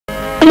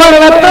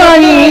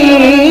मरताई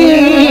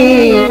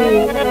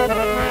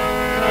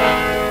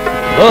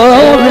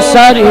ओ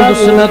सारी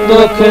हुस्न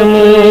तोखे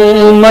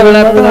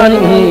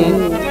मरताई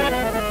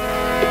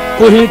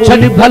कोई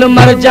छड़ भल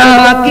मर जा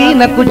की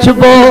न कुछ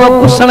बो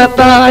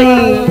कुसणताई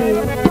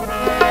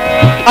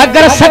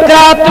अगर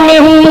सकरात में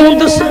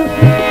हूंदुस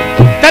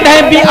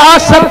तॾहिं भी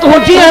आस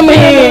तुझे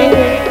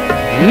में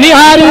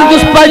निहारी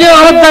दुष्पजो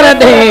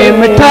दर्द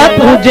मिठा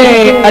तुझे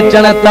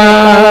अचण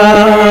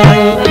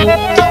ताई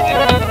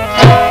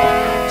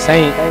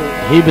साईं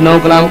ही भी नओं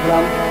कलाम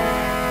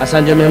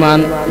असांजो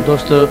मेहमान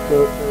दोस्त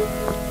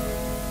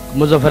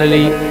मुज़फ़र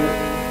अली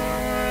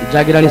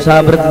जागीरानी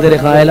साहब रतदेरे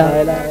खां आयल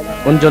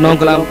उनजो नओं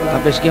कलाम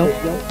पेश कयूं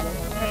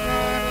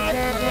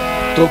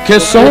तोखे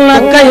सोना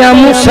कया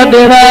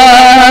मुसडेरा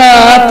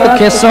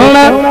तोखे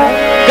सोना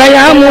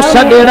कया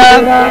मुसडेरा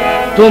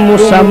तू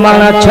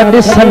मुसलमान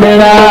छड़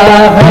सनेरा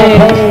है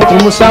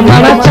तू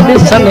मुसलमान छड़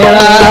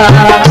सनेरा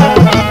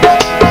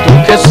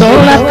तोखे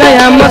सोना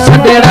कया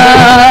मुसडेरा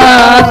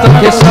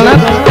तोखे सोना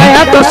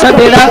कया तो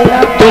सडेरा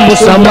तू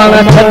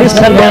मुसलमान छड़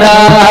सनेरा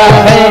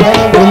है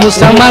तू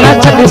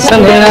मुसलमान छड़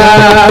सनेरा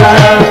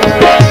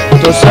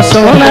तो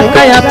सोना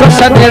कया तो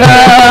सडेरा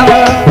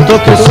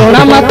तोखे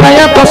सोना मा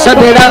कया तो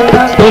सडेरा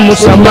तू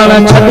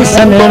मुसलमान छड़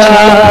सनेरा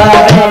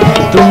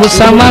तू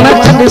मुसलमान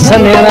छड़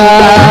सनेरा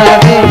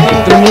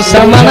तू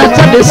मुसलमान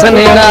छड़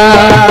सनेरा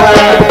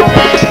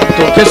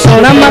तोखे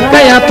सोना मा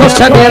कया तो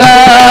सडेरा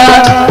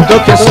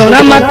तोखे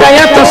सोना मा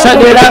कया तो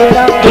सडेरा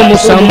तू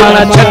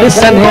मुसलमान छड़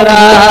सनेरा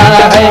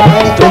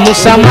तू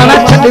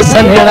मुसलमान छड़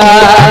सनेरा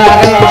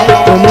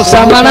तू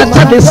मुसलमान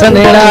छड़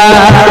सनेरा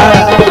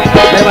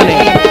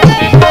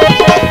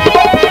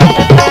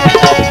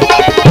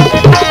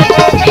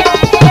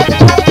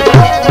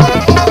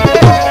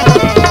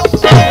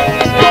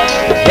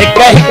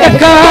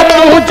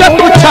तू जब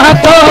पूछा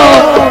तो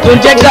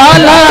तुझे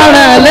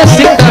गालाण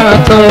सिखा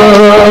तो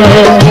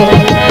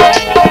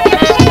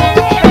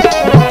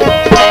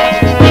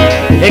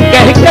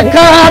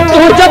तू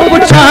जब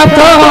पूछा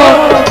तो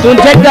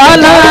तुझे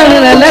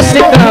गालाण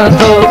सिखा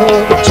तो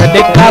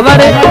छड़े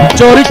कावर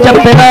चोरी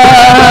चपेड़ा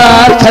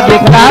छड़े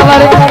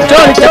कावर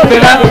चोरी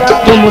चपेड़ा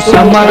तू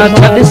मुसलमान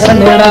छड़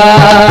सनेड़ा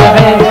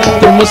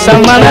तू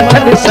मुसलमान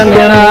छड़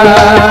सनेड़ा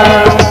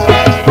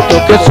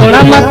तोखे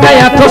सोना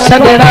मकाया तो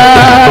सडेरा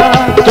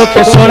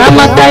तोखे सोना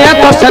मकाया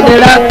तो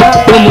सडेरा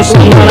तू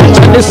मुसलमान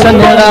छड़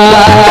सनेरा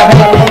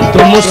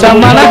तू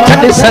मुसलमान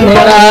छड़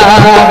सनेरा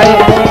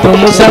तू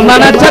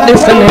मुसलमान छड़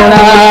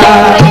सनेरा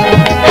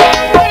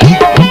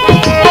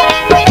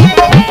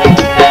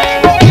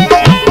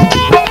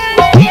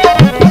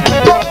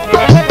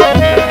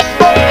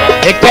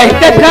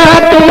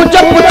तू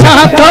जब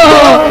पूछा तो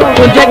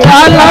तुझे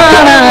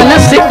गालाण न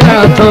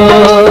सिखा तो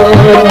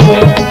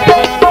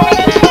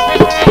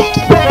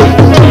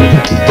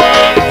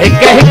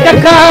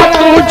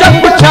तू जब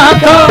पूछा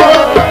तो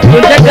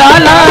तुझे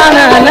गालाण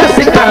न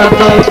सिखा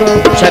तो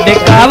छड़े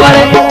कावर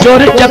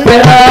चोर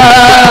चपेड़ा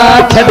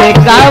छड़े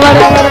कावर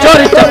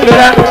चोर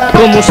चपेड़ा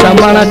तू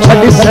मुसलमान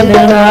छड़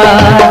सनेरा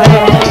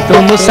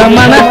तू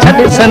मुसलमान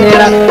छड़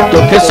सनेरा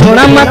तोखे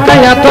सोना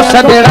मकाया तो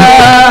सडेरा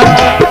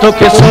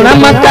तोखे सोना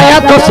मकाया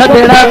तो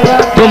सडेरा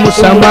तू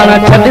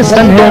मुसलमान छड़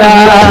सनेरा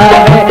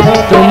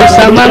तू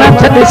मुसलमान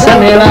छड़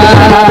सनेरा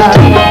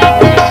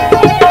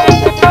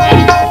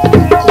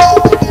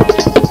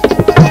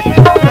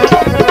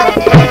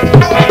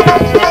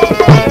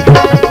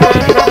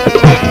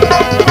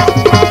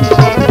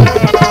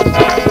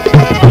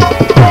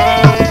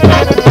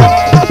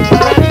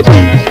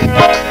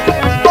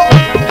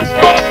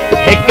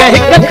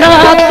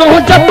तू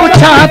जब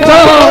पूछा तो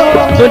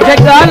तुझे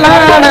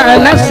गालाण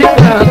न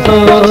सिखा तो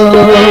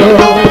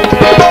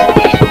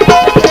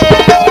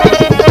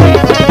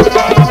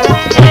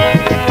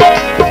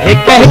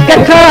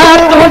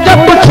तू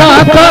जब पूछा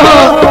तो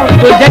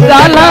तुझे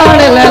गालाण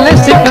न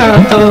सिखा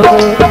तो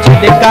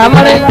छड़े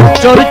कावर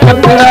चोर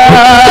चपेड़ा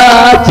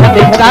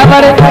छड़े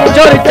कावर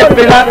चोर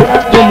चपेड़ा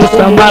तू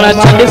मुसलमान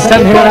छड़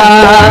सनेरा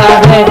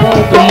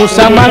तू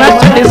मुसलमान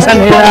छड़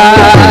सनेरा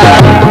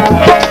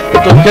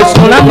तोखे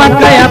सोना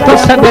मकाया तो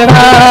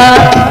सडेरा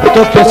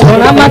तोखे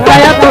सोना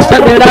मकाया तो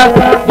सडेरा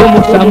तू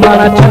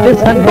मुसलमान छड़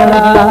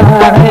सनेरा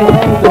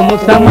तू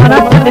मुसलमान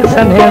छड़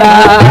सनेरा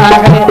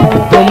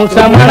तू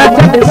मुसलमान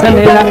छड़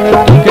सनेरा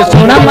तोखे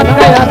सोना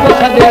मकाया तो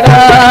सडेरा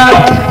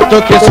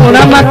तोखे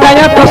सोना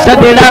मकाया तो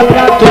सडेरा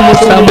तू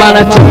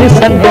मुसलमान छड़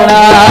सनेरा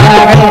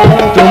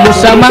तू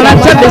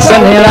मुसलमान छड़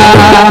सनेरा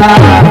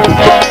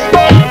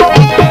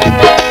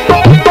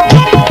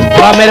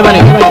वाह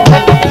मेहरबानी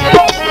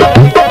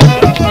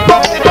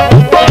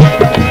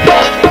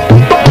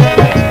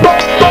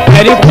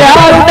मेरी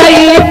प्यार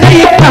दई कई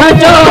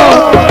पांचो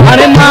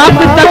अरे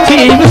माप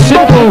तकलीफ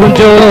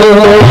सुकूंजो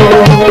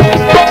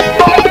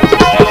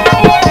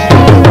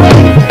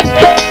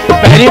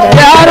मेरी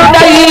प्यार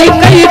दई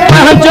कई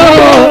पांचो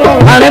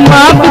अरे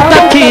माप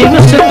तकलीफ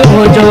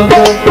सुकूंजो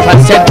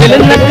फसे दिल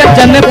न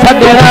कजन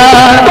फडेरा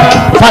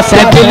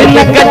फसे दिल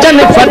न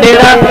कजन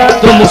फडेरा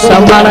तू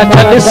मुसलमान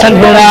छड़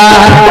सनेरा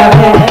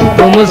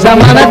तू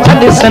मुसलमान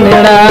छड़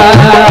सनेरा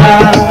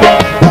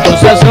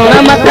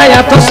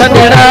कया तो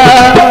सदेड़ा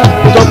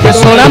तोखे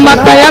सोना मां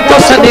कया तो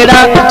सदेड़ा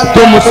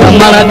तू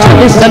मुसलमान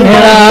छड़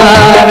सनेड़ा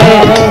रे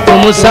तू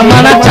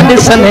मुसलमान छड़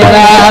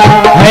सनेड़ा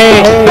है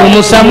तू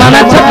मुसलमान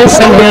छड़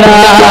सनेड़ा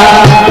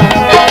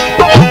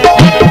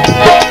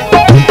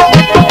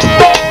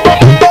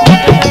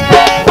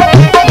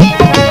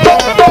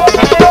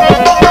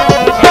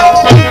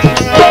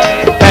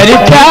तेरी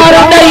प्यार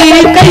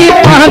दई कई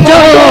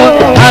पांचो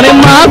अरे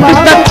मां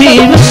पिता थी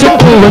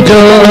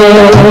सुकूंजो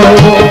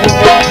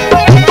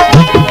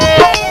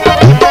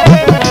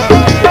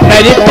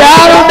तेरी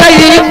प्यार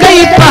दई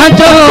कई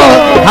पांचो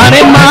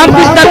अरे मां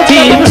पिता थी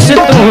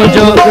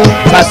सुकूंजो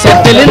फसे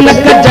दिल न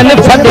कजन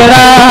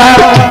फदेड़ा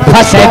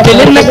फसे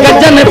दिल न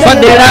कजन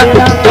फदेड़ा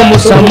तू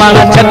मुसलमान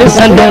छड़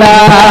सनेड़ा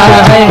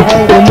है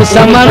तू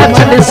मुसलमान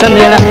छड़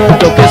सनेड़ा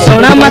तोखे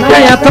सोना मां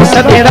कया तो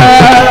सदेड़ा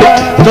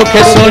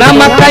तोखे सोना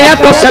मां कया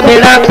तो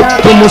सदेड़ा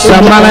तू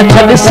मुसलमान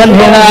छड़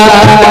सनेड़ा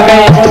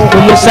तू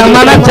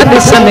मुसलमान छड़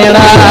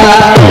सनेड़ा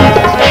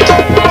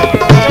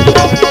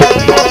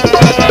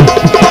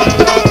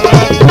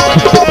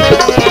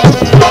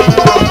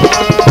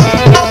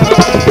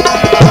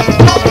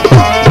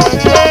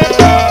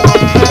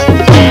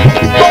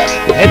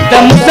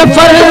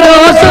मुसफर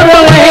रोज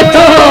रोए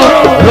तो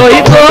रोई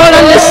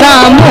गोड़ल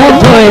सामू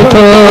धोए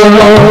तो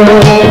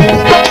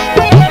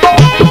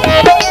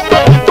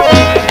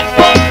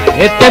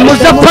इते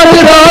मुसफर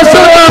रोज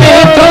रोए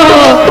तो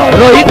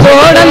रोई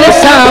गोड़ल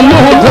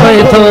सामू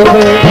धोए तो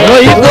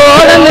रोई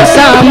गोड़ल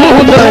सामू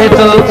धोए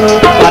तो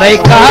परे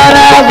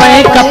कारा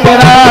वही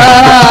कपड़ा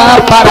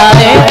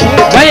पराए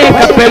वही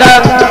कपड़ा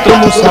तू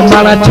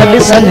मुसलमान छड़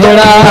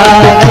सनेड़ा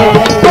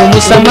तू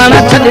मुसलमान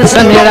छड़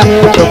सनेड़ा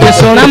तोखे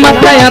सोना मां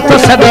कया तो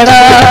सदेड़ा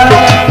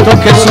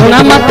तोखे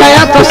सोना मां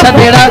कया तो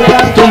सदेड़ा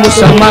तू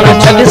मुसलमान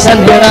छड़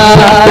सनेड़ा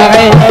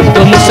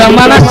तू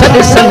मुसलमान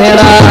छड़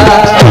सनेड़ा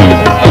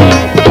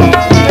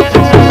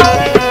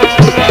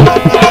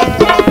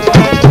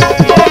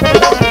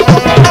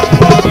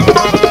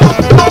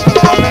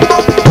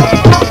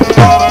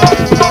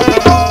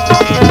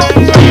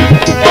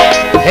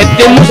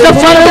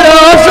मुसफर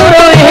रोज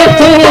रोए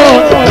तो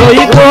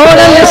रोई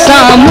गोड़ल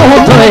सामू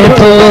धोए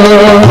तो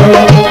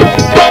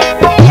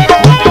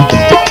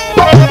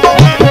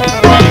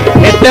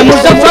इते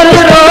मुसफर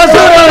रोज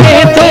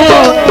रोए तो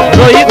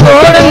रोई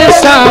गोड़ल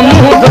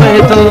सामू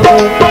धोए तो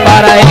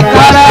पराए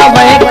कारा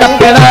वही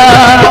कपड़ा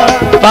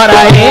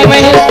पराए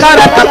वही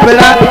कारा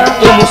कपड़ा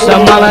तू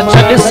मुसलमान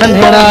छड़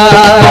सनेड़ा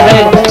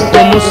है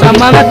तू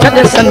मुसलमान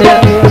छड़ सनेड़ा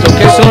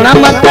तोखे सोना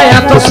मां कया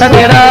तो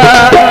सदेड़ा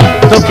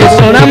तोखे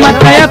सोना मां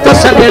कया तो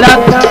सदेड़ा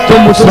तू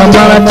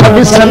मुसलमान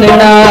छड़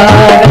सनेड़ा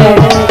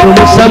तू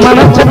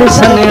मुसलमान छड़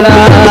सनेड़ा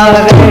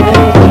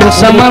तू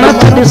मुसलमान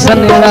छड़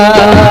सनेड़ा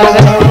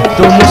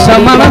तू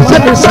मुसलमान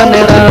छड़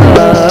सनेड़ा